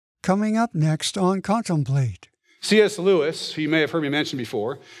Coming up next on Contemplate. C.S. Lewis, who you may have heard me mention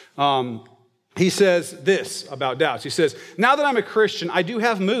before, he says this about doubts. He says, now that I'm a Christian, I do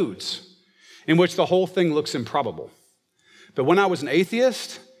have moods in which the whole thing looks improbable. But when I was an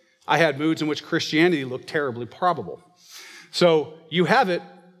atheist, I had moods in which Christianity looked terribly probable. So you have it,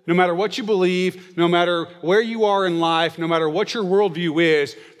 no matter what you believe, no matter where you are in life, no matter what your worldview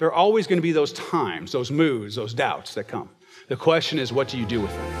is, there are always going to be those times, those moods, those doubts that come. The question is, what do you do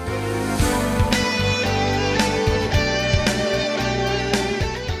with them?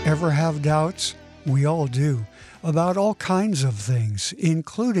 Ever have doubts? We all do, about all kinds of things,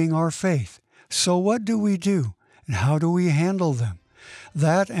 including our faith. So what do we do, and how do we handle them?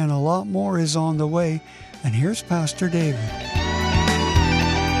 That and a lot more is on the way, and here's Pastor David.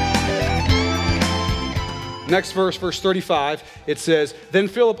 Next verse, verse 35, it says, then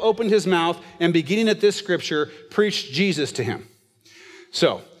Philip opened his mouth and beginning at this scripture, preached Jesus to him.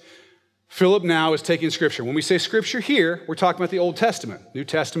 So, Philip now is taking scripture. When we say scripture here, we're talking about the Old Testament. New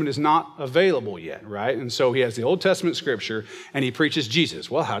Testament is not available yet, right? And so he has the Old Testament scripture and he preaches Jesus.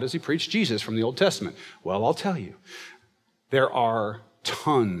 Well, how does he preach Jesus from the Old Testament? Well, I'll tell you. There are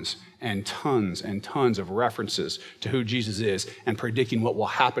tons and tons and tons of references to who Jesus is and predicting what will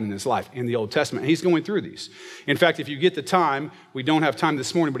happen in his life in the Old Testament. And he's going through these. In fact, if you get the time, we don't have time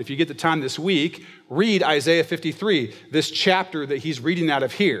this morning, but if you get the time this week, read Isaiah 53, this chapter that he's reading out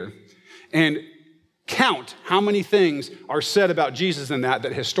of here, and count how many things are said about Jesus in that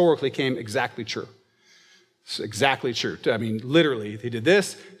historically came exactly true. It's exactly true. I mean, literally, he did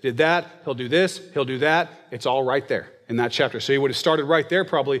this, did that, he'll do this, he'll do that. It's all right there in that chapter. So he would have started right there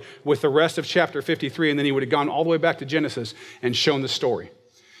probably with the rest of chapter 53, and then he would have gone all the way back to Genesis and shown the story,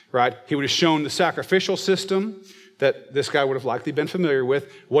 right? He would have shown the sacrificial system that this guy would have likely been familiar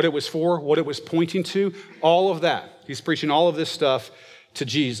with, what it was for, what it was pointing to, all of that. He's preaching all of this stuff to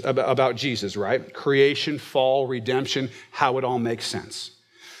Jesus, about Jesus, right? Creation, fall, redemption, how it all makes sense.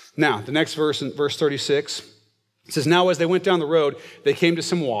 Now, the next verse, in verse 36, it says, now as they went down the road, they came to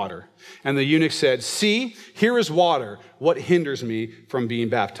some water. And the eunuch said, see, here is water. What hinders me from being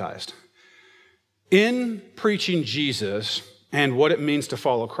baptized? In preaching Jesus and what it means to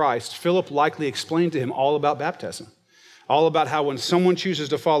follow Christ, Philip likely explained to him all about baptism. All about how when someone chooses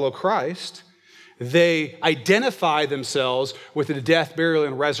to follow Christ, they identify themselves with the death, burial,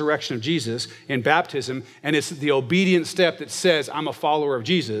 and resurrection of Jesus in baptism, and it's the obedient step that says, I'm a follower of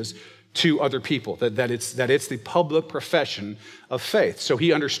Jesus to other people, that it's the public profession of faith. So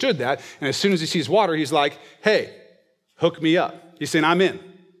he understood that, and as soon as he sees water, he's like, hey, hook me up. He's saying, I'm in.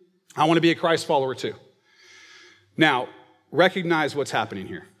 I want to be a Christ follower too. Now, recognize what's happening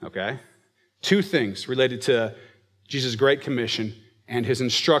here, okay? Two things related to Jesus' Great Commission and his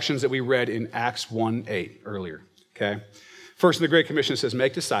instructions that we read in Acts 1:8 earlier, okay? First, in the Great Commission, it says,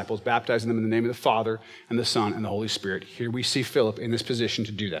 make disciples, baptizing them in the name of the Father and the Son and the Holy Spirit. Here we see Philip in this position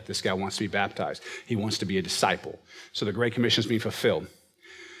to do that. This guy wants to be baptized. He wants to be a disciple. So the Great Commission is being fulfilled.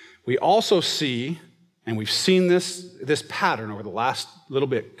 We also see, and we've seen this pattern over the last little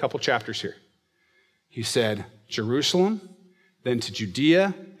bit, couple chapters here. He said, Jerusalem, then to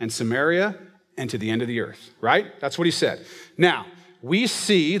Judea and Samaria, and to the end of the earth, right? That's what he said. Now, we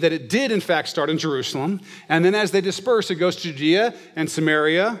see that it did, in fact, start in Jerusalem. And then as they disperse, it goes to Judea and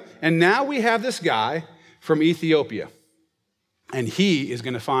Samaria. And now we have this guy from Ethiopia. And he is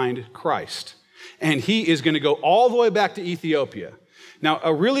going to find Christ. And he is going to go all the way back to Ethiopia. Now,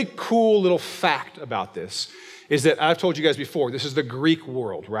 a really cool little fact about this is that I've told you guys before, this is the Greek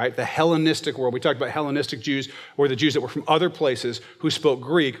world, right? The Hellenistic world. We talked about Hellenistic Jews, or the Jews that were from other places who spoke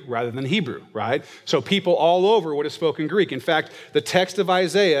Greek rather than Hebrew, right? So people all over would have spoken Greek. In fact, the text of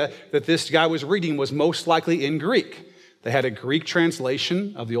Isaiah that this guy was reading was most likely in Greek. They had a Greek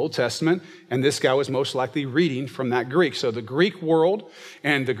translation of the Old Testament, and this guy was most likely reading from that Greek. So the Greek world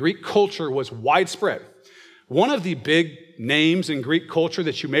and the Greek culture was widespread. One of the big names in Greek culture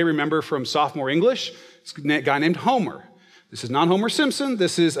that you may remember from sophomore English is a guy named Homer. This is not Homer Simpson.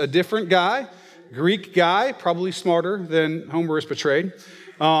 This is a different guy, Greek guy, probably smarter than Homer is portrayed.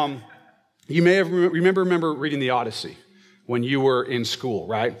 You may have remember reading the Odyssey when you were in school,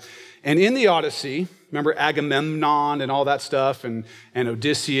 right? And in the Odyssey, remember Agamemnon and all that stuff, and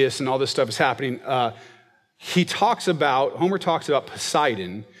Odysseus and all this stuff is happening. Homer talks about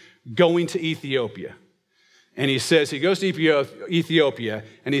Poseidon going to Ethiopia. And he says, he goes to Ethiopia,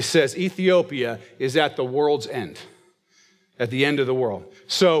 and he says, Ethiopia is at the world's end, at the end of the world.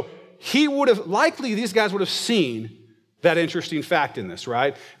 So these guys would have seen that interesting fact in this,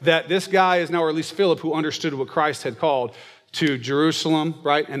 right? That this guy is now, or at least Philip, who understood what Christ had called to Jerusalem,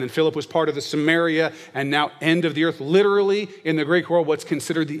 right? And then Philip was part of the Samaria and now end of the earth. Literally, in the Greek world, what's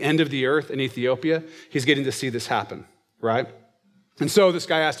considered the end of the earth in Ethiopia, he's getting to see this happen, right? And so this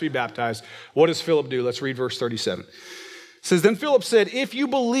guy has to be baptized. What does Philip do? Let's read verse 37. It says, then Philip said, if you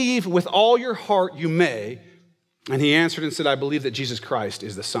believe with all your heart, you may. And he answered and said, I believe that Jesus Christ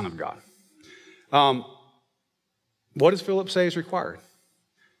is the Son of God. What does Philip say is required?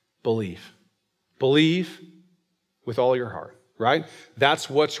 Believe. Believe with all your heart, right? That's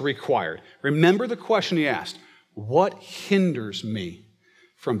what's required. Remember the question he asked, what hinders me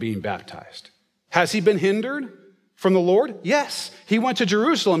from being baptized? Has he been hindered from the Lord? Yes. He went to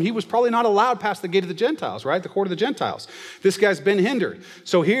Jerusalem. He was probably not allowed past the gate of the Gentiles, right? The court of the Gentiles. This guy's been hindered.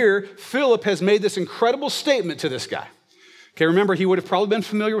 So here, Philip has made this incredible statement to this guy. Okay, remember, he would have probably been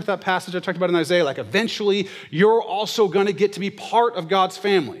familiar with that passage I talked about in Isaiah, like eventually you're also going to get to be part of God's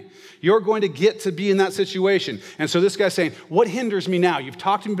family. You're going to get to be in that situation. And so this guy's saying, what hinders me now? You've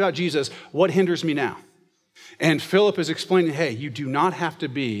talked to me about Jesus. What hinders me now? And Philip is explaining, hey, you do not have to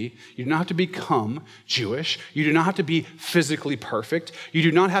become Jewish. You do not have to be physically perfect. You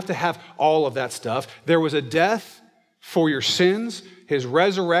do not have to have all of that stuff. There was a death for your sins, his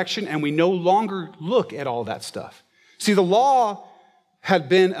resurrection, and we no longer look at all that stuff. See, the law had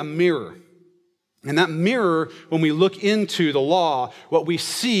been a mirror. And that mirror, when we look into the law, what we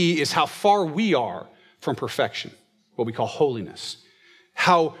see is how far we are from perfection, what we call holiness.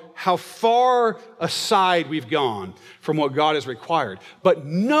 How far aside we've gone from what God has required. But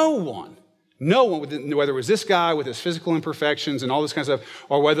no one, whether it was this guy with his physical imperfections and all this kind of stuff,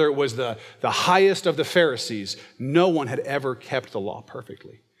 or whether it was the highest of the Pharisees, no one had ever kept the law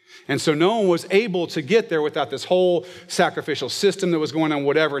perfectly. And so no one was able to get there without this whole sacrificial system that was going on,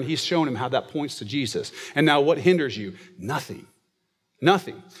 whatever, and he's shown him how that points to Jesus. And now what hinders you? Nothing.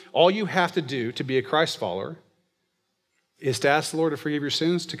 Nothing. All you have to do to be a Christ follower is to ask the Lord to forgive your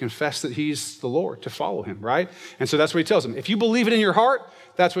sins, to confess that he's the Lord, to follow him, right? And so that's what he tells him. If you believe it in your heart,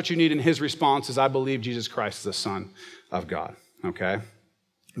 that's what you need. And his response is, I believe Jesus Christ is the Son of God, okay?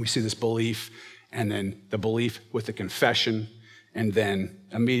 We see this belief, and then the belief with the confession, and then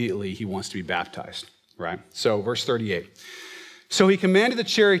immediately he wants to be baptized, right? So verse 38. So he commanded the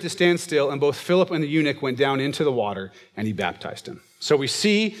chariot to stand still, and both Philip and the eunuch went down into the water, and he baptized him. So we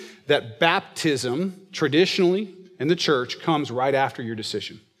see that baptism, traditionally in the church, comes right after your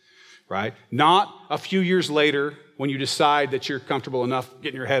decision, right? Not a few years later when you decide that you're comfortable enough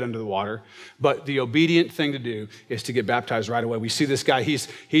getting your head under the water, but the obedient thing to do is to get baptized right away. We see this guy,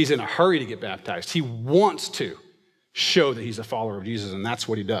 he's in a hurry to get baptized. He wants to show that he's a follower of Jesus, and that's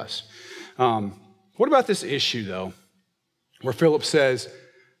what he does. What about this issue, though, where Philip says,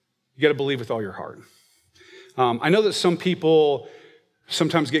 you got to believe with all your heart? I know that some people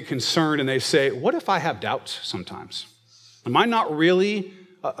sometimes get concerned and they say, what if I have doubts sometimes? Am I not really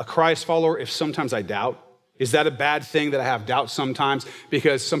a Christ follower if sometimes I doubt? Is that a bad thing that I have doubts sometimes?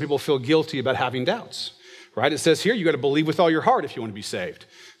 Because some people feel guilty about having doubts, right? It says here, you got to believe with all your heart if you want to be saved.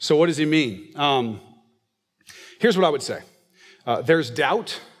 So what does he mean? Here's what I would say. There's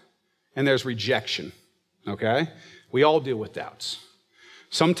doubt and there's rejection, okay? We all deal with doubts.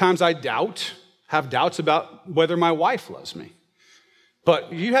 Sometimes I have doubts about whether my wife loves me.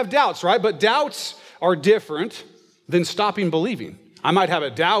 But you have doubts, right? But doubts are different than stopping believing. I might have a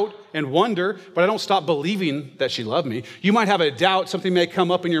doubt and wonder, but I don't stop believing that she loved me. You might have a doubt, something may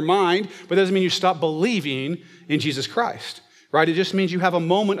come up in your mind, but that doesn't mean you stop believing in Jesus Christ, right? It just means you have a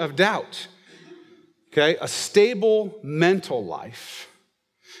moment of doubt. Okay, a stable mental life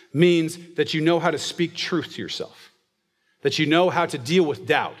means that you know how to speak truth to yourself, that you know how to deal with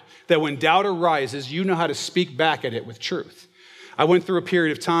doubt, that when doubt arises, you know how to speak back at it with truth. I went through a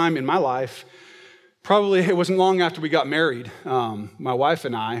period of time in my life, probably it wasn't long after we got married, my wife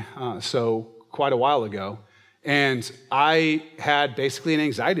and I, so quite a while ago, and I had basically an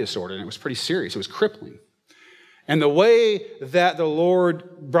anxiety disorder, and it was pretty serious. It was crippling. And the way that the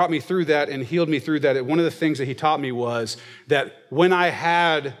Lord brought me through that and healed me through that, one of the things that he taught me was that when I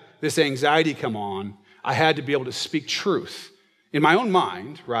had this anxiety come on, I had to be able to speak truth in my own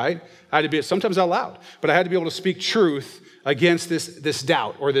mind, right? I had to be, sometimes out loud, but I had to be able to speak truth against this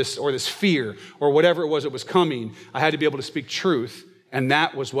doubt or this fear or whatever it was that was coming. I had to be able to speak truth. And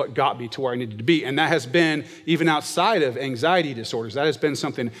that was what got me to where I needed to be. And that has been, even outside of anxiety disorders, that has been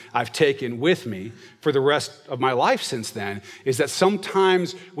something I've taken with me for the rest of my life since then, is that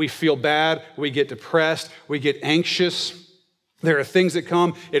sometimes we feel bad, we get depressed, we get anxious. There are things that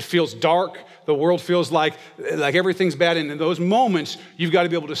come, it feels dark, the world feels like everything's bad. And in those moments, you've got to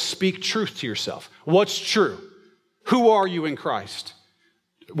be able to speak truth to yourself. What's true? Who are you in Christ?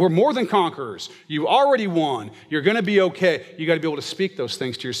 We're more than conquerors. You already won. You're going to be okay. You got to be able to speak those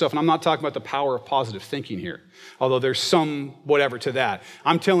things to yourself. And I'm not talking about the power of positive thinking here, although there's some whatever to that.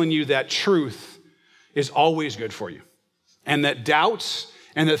 I'm telling you that truth is always good for you. And that doubts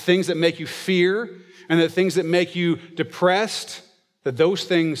and the things that make you fear and the things that make you depressed, that those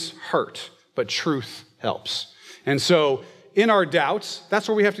things hurt, but truth helps. And so in our doubts, that's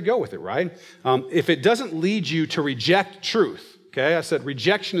where we have to go with it, right? If it doesn't lead you to reject truth, okay, I said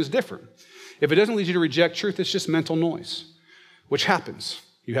rejection is different. If it doesn't lead you to reject truth, it's just mental noise, which happens.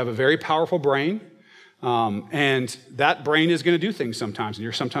 You have a very powerful brain, and that brain is going to do things sometimes, and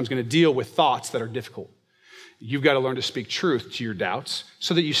you're sometimes going to deal with thoughts that are difficult. You've got to learn to speak truth to your doubts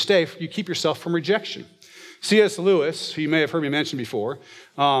so that you keep yourself from rejection. C.S. Lewis, who you may have heard me mention before,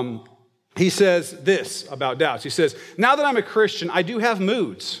 he says this about doubts. He says, now that I'm a Christian, I do have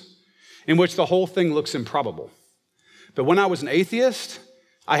moods in which the whole thing looks improbable. But when I was an atheist,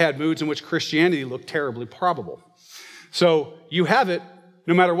 I had moods in which Christianity looked terribly probable. So you have it,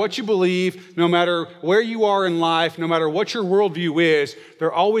 no matter what you believe, no matter where you are in life, no matter what your worldview is, there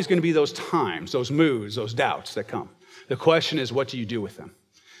are always going to be those times, those moods, those doubts that come. The question is, what do you do with them?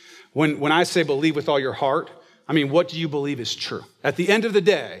 When I say believe with all your heart, I mean, what do you believe is true? At the end of the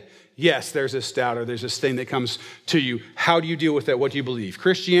day, yes, there's this doubt or there's this thing that comes to you. How do you deal with that? What do you believe?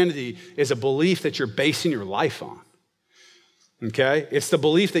 Christianity is a belief that you're basing your life on. Okay? It's the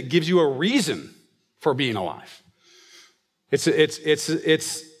belief that gives you a reason for being alive. It's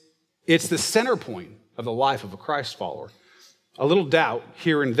the center point of the life of a Christ follower. A little doubt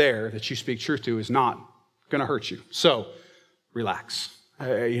here and there that you speak truth to is not going to hurt you. So relax.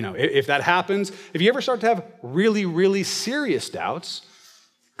 If that happens, if you ever start to have really, really serious doubts,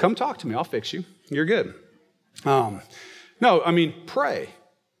 come talk to me. I'll fix you. You're good. Pray.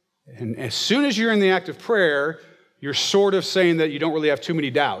 And as soon as you're in the act of prayer, you're sort of saying that you don't really have too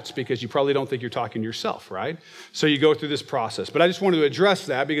many doubts because you probably don't think you're talking to yourself, right? So you go through this process. But I just wanted to address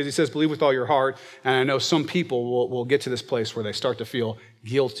that because he says, believe with all your heart. And I know some people will get to this place where they start to feel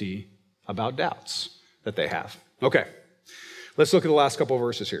guilty about doubts that they have. Okay, let's look at the last couple of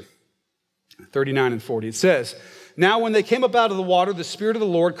verses here. 39 and 40. It says, now when they came up out of the water, the Spirit of the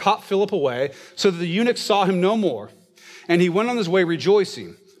Lord caught Philip away so that the eunuch saw him no more. And he went on his way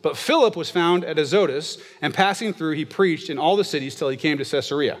rejoicing. But Philip was found at Azotus, and passing through, he preached in all the cities till he came to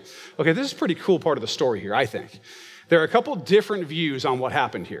Caesarea. Okay, this is a pretty cool part of the story here, I think. There are a couple different views on what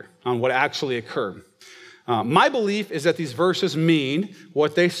happened here, on what actually occurred. My belief is that these verses mean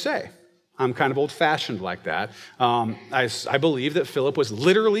what they say. I'm kind of old-fashioned like that. I believe that Philip was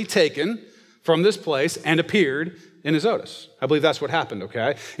literally taken from this place and appeared in Azotus. I believe that's what happened,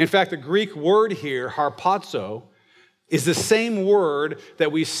 okay? In fact, the Greek word here, harpazo, is the same word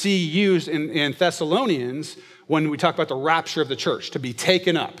that we see used in Thessalonians when we talk about the rapture of the church, to be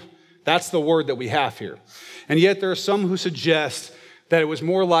taken up. That's the word that we have here. And yet there are some who suggest that it was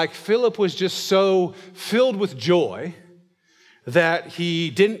more like Philip was just so filled with joy that he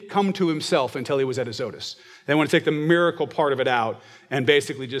didn't come to himself until he was at Azotus. They want to take the miracle part of it out and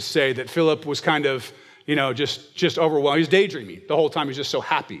basically just say that Philip was kind of, just overwhelmed. He was daydreaming the whole time. He was just so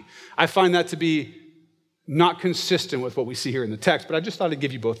happy. I find that to be not consistent with what we see here in the text, but I just thought I'd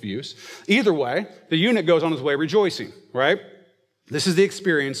give you both views. Either way, the eunuch goes on his way rejoicing, right? This is the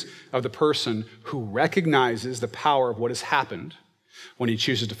experience of the person who recognizes the power of what has happened when he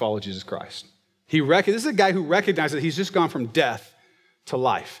chooses to follow Jesus Christ. This is a guy who recognizes that he's just gone from death to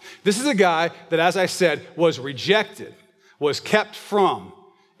life. This is a guy that, as I said, was rejected, was kept from,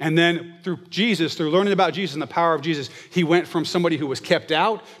 and then through learning about Jesus and the power of Jesus, he went from somebody who was kept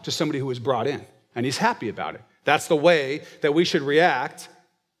out to somebody who was brought in. And he's happy about it. That's the way that we should react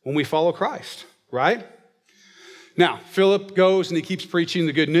when we follow Christ, right? Now, Philip goes and he keeps preaching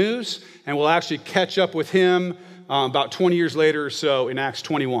the good news, and we'll actually catch up with him about 20 years later or so in Acts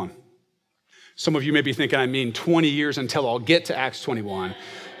 21. Some of you may be thinking I mean 20 years until I'll get to Acts 21.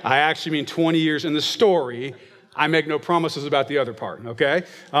 I actually mean 20 years in the story. I make no promises about the other part, okay?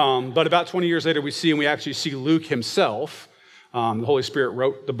 But about 20 years later, we actually see Luke himself. The Holy Spirit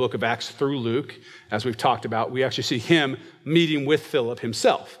wrote the book of Acts through Luke, as we've talked about. We actually see him meeting with Philip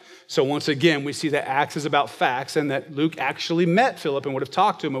himself. So once again, we see that Acts is about facts and that Luke actually met Philip and would have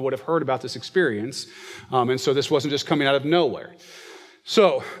talked to him and would have heard about this experience. And so this wasn't just coming out of nowhere.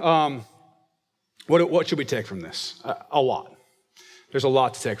 So what should we take from this? A lot. There's a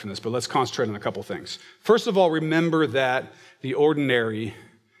lot to take from this, but let's concentrate on a couple things. First of all, remember that the ordinary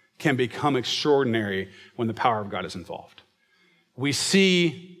can become extraordinary when the power of God is involved. We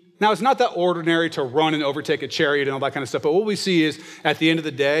see, now it's not that ordinary to run and overtake a chariot and all that kind of stuff, but what we see is, at the end of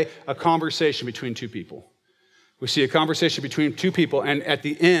the day, a conversation between two people We see a conversation between two people, and at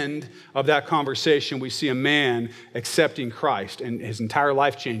the end of that conversation, we see a man accepting Christ and his entire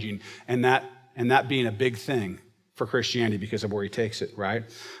life changing, and that being a big thing for Christianity because of where he takes it, right?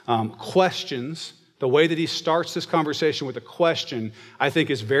 Questions, the way that he starts this conversation with a question, I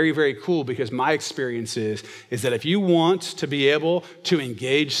think is very, very cool, because my experience is that if you want to be able to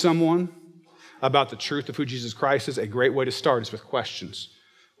engage someone about the truth of who Jesus Christ is, a great way to start is with questions.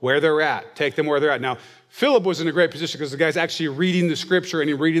 Where they're at, take them where they're at. Now, Philip was in a great position because the guy's actually reading the scripture, and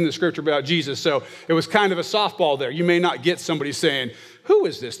he's reading the scripture about Jesus. So it was kind of a softball there. You may not get somebody saying, who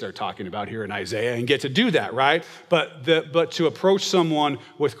is this they're talking about here in Isaiah, and get to do that, right? But to approach someone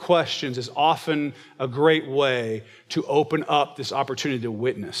with questions is often a great way to open up this opportunity to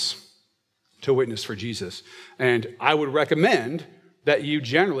witness for Jesus. And I would recommend that you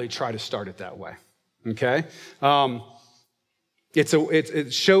generally try to start it that way, okay?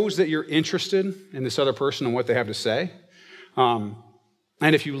 It shows that you're interested in this other person and what they have to say. And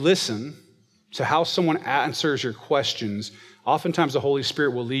if you listen to how someone answers your questions, oftentimes the Holy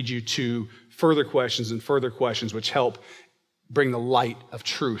Spirit will lead you to further questions, which help bring the light of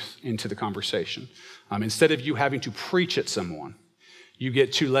truth into the conversation. Instead of you having to preach at someone, you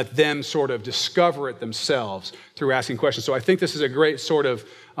get to let them sort of discover it themselves through asking questions. So I think this is a great sort of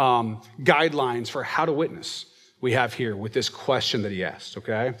guidelines for how to witness we have here with this question that he asked,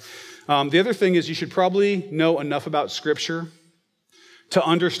 okay? The other thing is you should probably know enough about Scripture to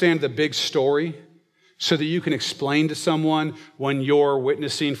understand the big story so that you can explain to someone when you're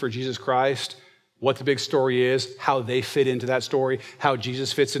witnessing for Jesus Christ what the big story is, how they fit into that story, how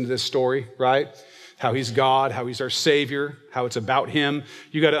Jesus fits into this story, right? How he's God, how he's our Savior, how it's about him.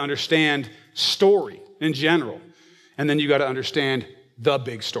 You got to understand story in general. And then you got to understand the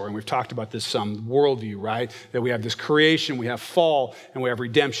big story. And we've talked about this some, worldview, right? That we have this creation, we have fall, and we have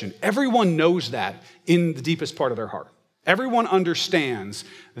redemption. Everyone knows that in the deepest part of their heart. Everyone understands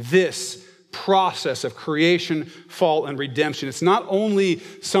this process of creation, fall, and redemption. It's not only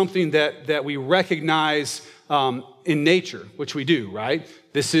something that we recognize in nature, which we do, right?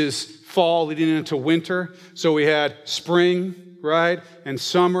 This is fall leading into winter. So we had spring, right? And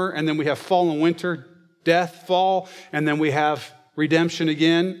summer, and then we have fall and winter, death, fall, and then we have redemption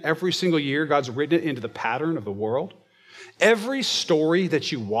again. Every single year, God's written it into the pattern of the world. Every story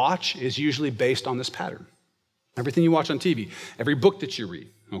that you watch is usually based on this pattern. Everything you watch on TV, every book that you read,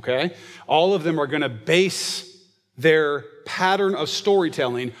 okay? All of them are going to base their pattern of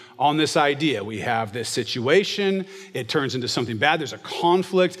storytelling on this idea. We have this situation, it turns into something bad, there's a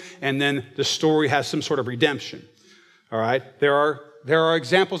conflict, and then the story has some sort of redemption, all right? There are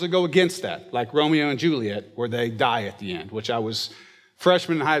examples that go against that, like Romeo and Juliet, where they die at the end, which I was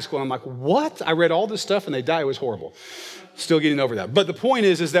freshman in high school, and I'm like, what? I read all this stuff and they die, it was horrible. Still getting over that. But the point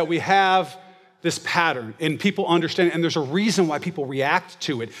is that we have this pattern, and people understand it, and there's a reason why people react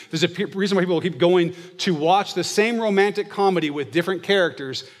to it. There's a reason why people keep going to watch the same romantic comedy with different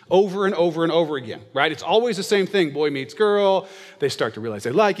characters over and over and over again, right? It's always the same thing. Boy meets girl, they start to realize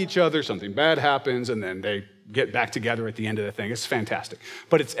they like each other, something bad happens, and then they get back together at the end of the thing. It's fantastic.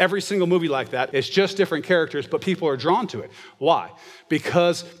 But it's every single movie like that. It's just different characters, but people are drawn to it. Why?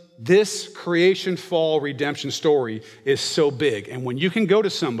 Because this creation, fall, redemption story is so big. And when you can go to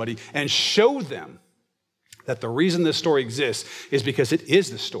somebody and show them that the reason this story exists is because it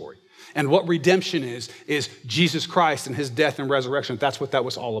is the story. And what redemption is Jesus Christ and his death and resurrection. That's what that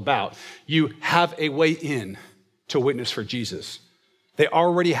was all about. You have a way in to witness for Jesus. They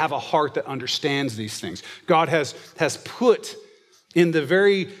already have a heart that understands these things. God has put in the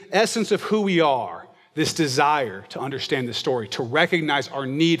very essence of who we are this desire to understand the story, to recognize our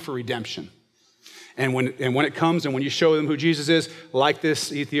need for redemption. And when it comes and when you show them who Jesus is, like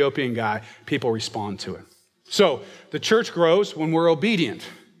this Ethiopian guy, people respond to it. So the church grows when we're obedient,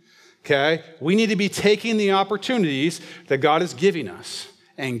 okay? We need to be taking the opportunities that God is giving us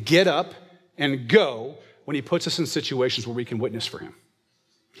and get up and go when he puts us in situations where we can witness for him.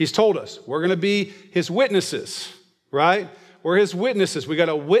 He's told us we're going to be his witnesses, right? We're his witnesses. We got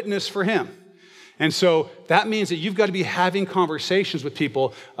to witness for him. And so that means that you've got to be having conversations with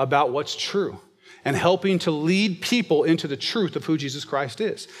people about what's true and helping to lead people into the truth of who Jesus Christ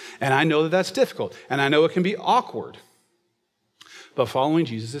is. And I know that that's difficult, and I know it can be awkward, but following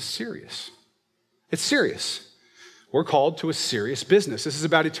Jesus is serious. It's serious. We're called to a serious business. This is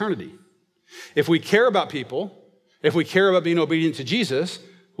about eternity. If we care about people, if we care about being obedient to Jesus,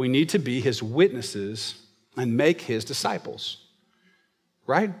 we need to be his witnesses and make his disciples,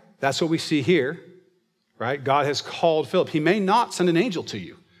 right? That's what we see here, right? God has called Philip. He may not send an angel to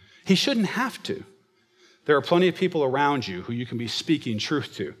you. He shouldn't have to. There are plenty of people around you who you can be speaking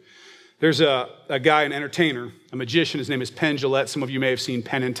truth to. There's a guy, an entertainer, a magician. His name is Penn Jillette. Some of you may have seen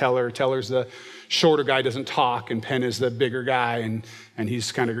Penn and Teller. Teller's the shorter guy, doesn't talk, and Penn is the bigger guy, and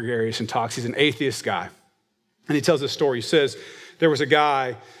he's kind of gregarious and talks. He's an atheist guy. And he tells this story. He says there was a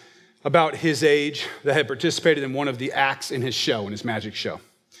guy about his age that had participated in one of the acts in his show, in his magic show,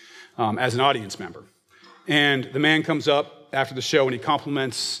 as an audience member. And the man comes up after the show and he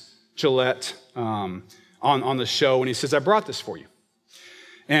compliments Jillette on the show, and he says, "I brought this for you."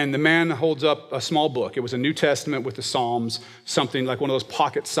 And the man holds up a small book. It was a New Testament with the Psalms, something like one of those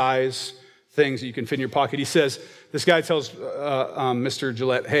pocket-size things that you can fit in your pocket. He says, this guy tells Mr.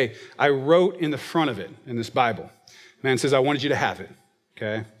 Jillette, "Hey, I wrote in the front of it, in this Bible." The man says, "I wanted you to have it,"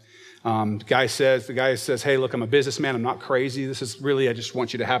 okay? The guy says, "Hey, look, I'm a businessman. I'm not crazy. This is really, I just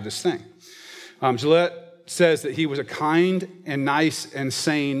want you to have this thing." Jillette says that he was a kind and nice and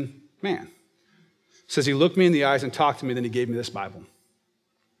sane man. Says he looked me in the eyes and talked to me, then he gave me this Bible.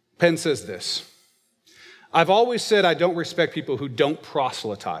 Penn says this: "I've always said I don't respect people who don't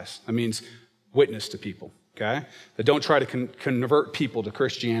proselytize." That means witness to people, okay? That don't try to convert people to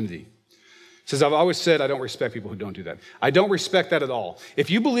Christianity. Says, "I've always said I don't respect people who don't do that. I don't respect that at all. If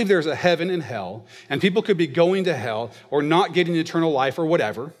you believe there's a heaven and hell, and people could be going to hell or not getting eternal life or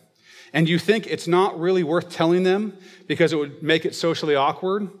whatever, and you think it's not really worth telling them because it would make it socially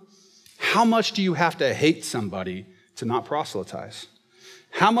awkward, how much do you have to hate somebody to not proselytize?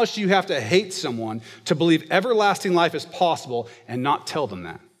 How much do you have to hate someone to believe everlasting life is possible and not tell them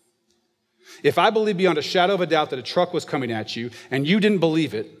that? If I believe beyond a shadow of a doubt that a truck was coming at you and you didn't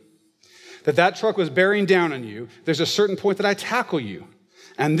believe it, that truck was bearing down on you, there's a certain point that I tackle you.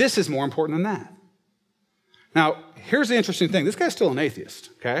 And this is more important than that." Now, here's the interesting thing. This guy's still an atheist,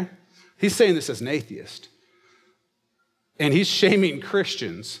 okay? He's saying this as an atheist. And he's shaming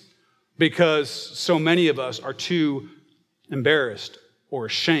Christians because so many of us are too embarrassed or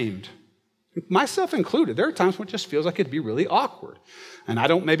ashamed, myself included. There are times when it just feels like it'd be really awkward. And I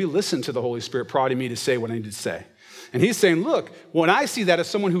don't maybe listen to the Holy Spirit prodding me to say what I need to say. And he's saying, look, when I see that as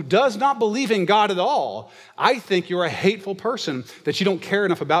someone who does not believe in God at all, I think you're a hateful person, that you don't care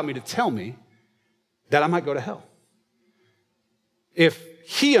enough about me to tell me that I might go to hell. If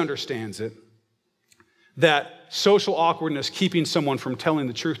he understands it, that social awkwardness, keeping someone from telling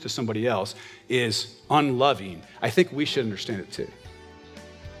the truth to somebody else, is unloving, I think we should understand it too.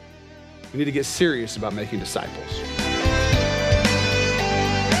 We need to get serious about making disciples.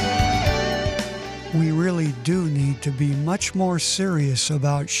 We really do need to be much more serious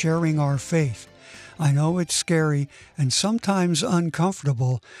about sharing our faith. I know it's scary and sometimes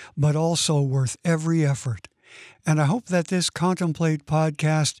uncomfortable, but also worth every effort. And I hope that this Contemplate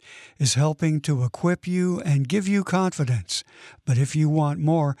podcast is helping to equip you and give you confidence. But if you want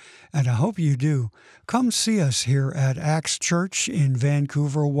more, and I hope you do, come see us here at Acts Church in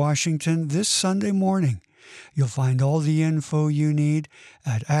Vancouver, Washington this Sunday morning. You'll find all the info you need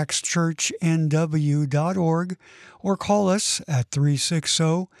at actschurchnw.org or call us at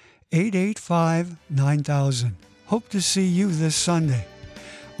 360-885-9000. Hope to see you this Sunday.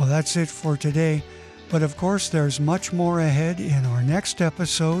 Well, that's it for today. But of course, there's much more ahead in our next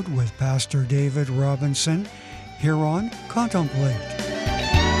episode with Pastor David Robinson here on Contemplate.